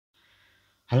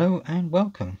Hello and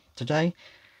welcome. Today,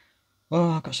 well,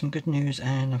 I've got some good news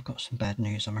and I've got some bad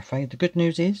news, I'm afraid. The good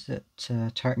news is that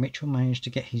Tyrick Mitchell managed to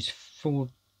get his full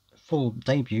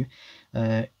debut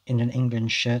in an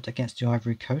England shirt against the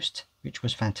Ivory Coast, which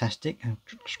was fantastic, and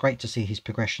it's great to see his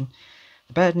progression.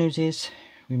 The bad news is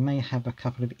we may have a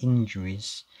couple of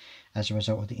injuries as a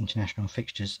result of the international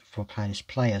fixtures for Palace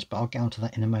players, but I'll get onto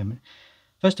that in a moment.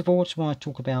 First of all, I just want to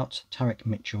talk about Tyrick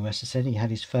Mitchell. As I said, he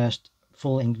had his first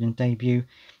full England debut.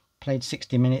 Played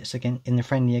 60 minutes again in the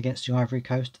friendly against the Ivory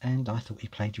Coast, and I thought he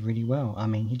played really well. I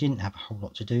mean, he didn't have a whole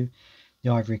lot to do. The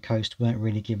Ivory Coast weren't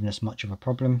really giving us much of a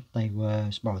problem. They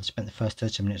spent the first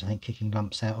 30 minutes, I think, kicking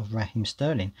lumps out of Raheem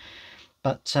Sterling.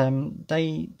 But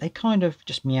they kind of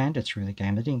just meandered through the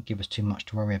game. They didn't give us too much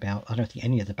to worry about. I don't think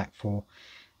any of the back four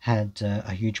had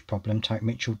a huge problem. Tyrick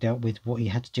Mitchell dealt with what he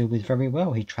had to deal with very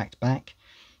well. He tracked back,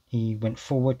 he went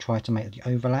forward, tried to make the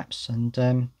overlaps,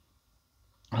 and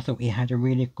I thought he had a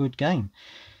really good game.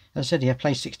 As I said, he had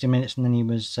played 60 minutes and then he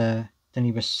was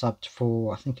subbed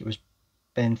for, I think it was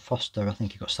Ben Foster. I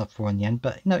think he got subbed for in the end.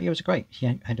 But no, it was great. He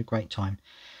had a great time.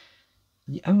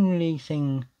 The only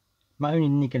thing, my only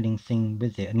niggling thing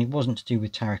with it, and it wasn't to do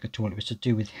with Tyrick at all, it was to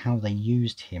do with how they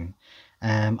used him.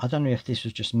 I don't know if this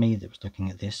was just me that was looking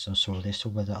at this or saw this, or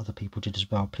whether other people did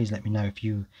as well. Please let me know if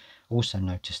you also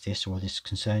noticed this or this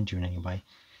concerned you in any way.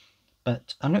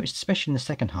 But I noticed, especially in the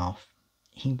second half,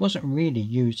 he wasn't really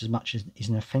used as much as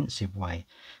in an offensive way.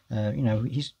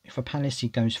 He's for Palace. He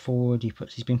goes forward.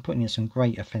 He's been putting in some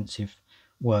great offensive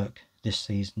work this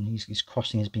season. His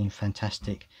crossing has been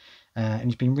fantastic, and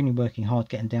he's been really working hard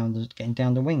getting down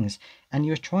the wings. And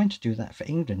he was trying to do that for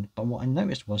England. But what I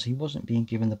noticed was he wasn't being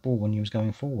given the ball when he was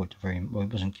going forward very well. He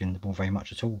wasn't given the ball very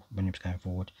much at all when he was going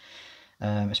forward,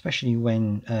 especially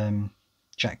when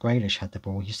Jack Grealish had the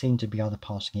ball. He seemed to be either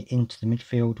passing it into the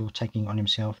midfield or taking it on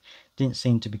himself. Didn't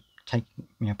seem to be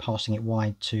passing it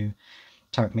wide to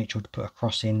Tyrick Mitchell to put a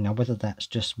cross in. Now, whether that's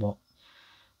just what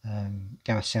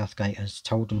Gareth Southgate has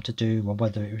told him to do, or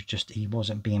whether it was just he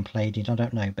wasn't being played in, I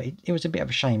don't know. But it was a bit of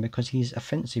a shame because his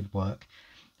offensive work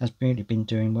has really been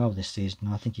doing well this season.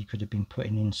 I think he could have been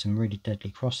putting in some really deadly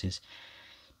crosses.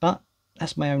 But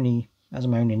that's my only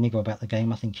niggle about the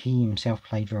game. I think he himself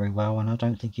played very well, and I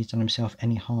don't think he's done himself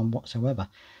any harm whatsoever.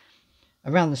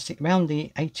 Around the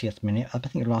 80th minute, I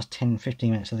think the last 10-15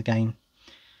 minutes of the game,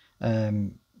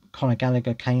 Conor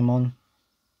Gallagher came on,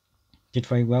 did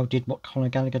very well, did what Conor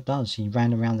Gallagher does. He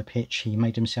ran around the pitch, he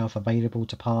made himself available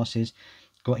to passes,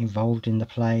 got involved in the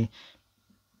play,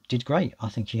 did great. I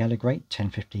think he had a great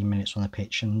 10-15 minutes on the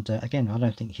pitch, and again, I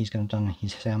don't think he's going to have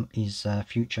done his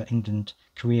future England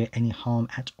career any harm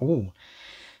at all.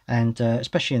 And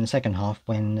especially in the second half,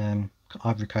 when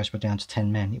Ivory Coast were down to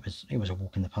 10 men, it was a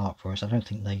walk in the park for us. I don't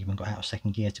think they even got out of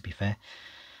second gear, to be fair.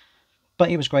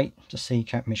 But it was great to see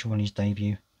Tyrick Mitchell on his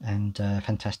debut, and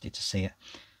fantastic to see it.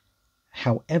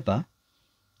 However,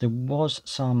 there was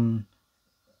some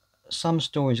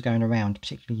stories going around,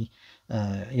 particularly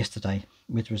yesterday,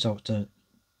 with results to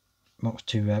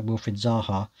Wilfried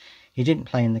Zaha. He didn't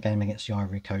play in the game against the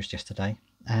Ivory Coast yesterday,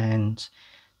 and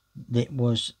it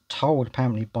was told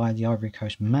apparently by the Ivory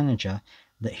Coast manager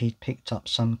that he'd picked up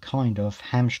some kind of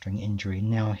hamstring injury.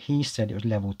 Now, he said it was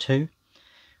level 2,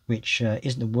 which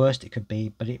isn't the worst it could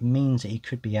be, but it means that he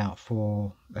could be out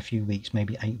for a few weeks,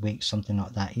 maybe 8 weeks, something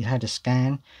like that. He had a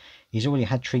scan. He's already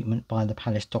had treatment by the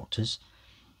Palace doctors,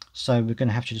 so we're going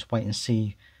to have to just wait and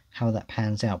see how that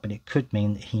pans out. But it could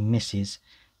mean that he misses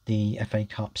the FA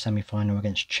Cup semi-final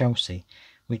against Chelsea,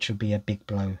 which would be a big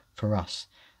blow for us.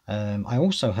 I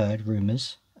also heard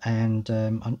rumours, and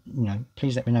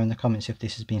please let me know in the comments if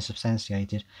this has been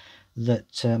substantiated,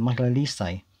 that Michael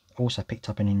Olise also picked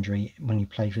up an injury when he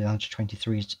played for the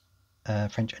under-23s,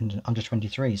 French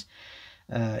under-23s.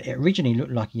 It originally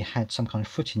looked like he had some kind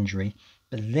of foot injury,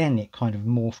 but then it kind of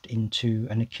morphed into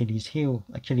an Achilles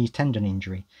tendon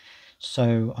injury.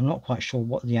 So I'm not quite sure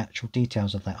what the actual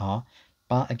details of that are,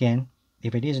 but again,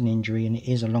 if it is an injury and it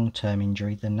is a long-term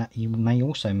injury, then that you may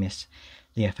also miss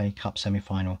the FA Cup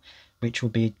semi-final, which will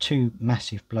be two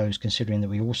massive blows, considering that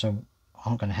we also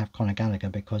aren't going to have Conor Gallagher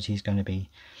because he's going to be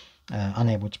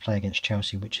unable to play against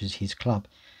Chelsea, which is his club.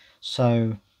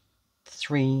 So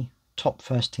 3 top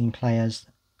first team players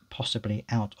possibly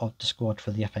out of the squad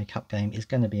for the FA Cup game is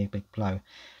going to be a big blow.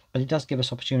 But it does give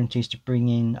us opportunities to bring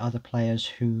in other players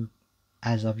who,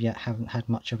 as of yet, haven't had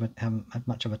much of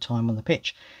a time on the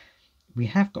pitch. We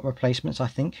have got replacements, I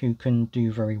think, who can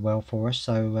do very well for us,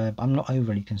 so I'm not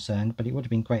overly concerned, but it would have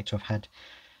been great to have had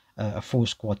a full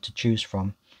squad to choose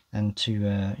from and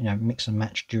to mix and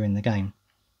match during the game.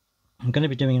 I'm going to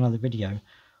be doing another video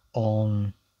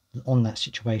on on that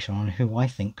situation, on who I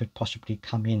think could possibly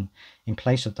come in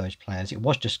place of those players. It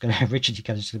was just going to originally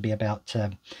going to be about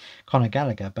Conor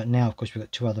Gallagher, but now of course we've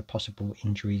got 2 other possible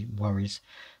injury worries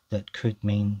that could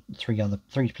mean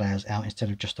 3 players out instead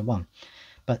of just the one.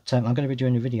 But I'm going to be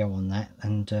doing a video on that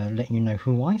and letting you know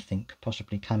who I think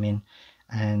possibly come in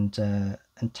and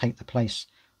take the place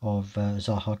of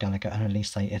Zaha, Gallagher and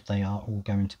Elise if they are all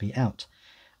going to be out.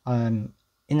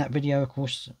 In that video, of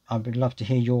course, I would love to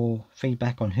hear your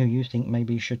feedback on who you think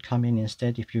maybe should come in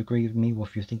instead, if you agree with me, or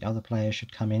if you think other players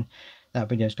should come in. That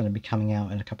video is going to be coming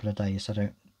out in a couple of days, so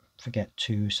don't forget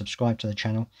to subscribe to the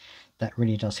channel. That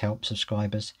really does help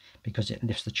subscribers, because it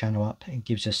lifts the channel up. It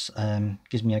gives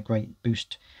me a great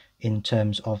boost in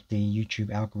terms of the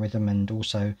YouTube algorithm, and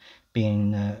also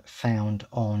being found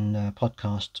on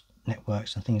podcast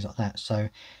networks and things like that. So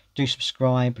do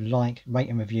subscribe, like, rate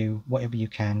and review, whatever you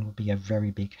can will be a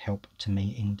very big help to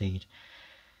me indeed.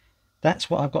 That's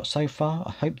what I've got so far.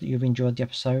 I hope that you've enjoyed the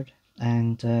episode,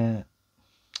 and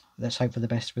let's hope for the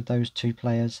best with those 2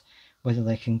 players, whether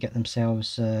they can get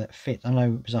themselves fit. I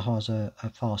know Zaha's a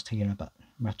fast healer, but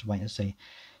we'll have to wait and see.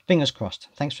 Fingers crossed.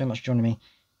 Thanks very much for joining me.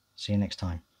 See you next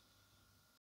time.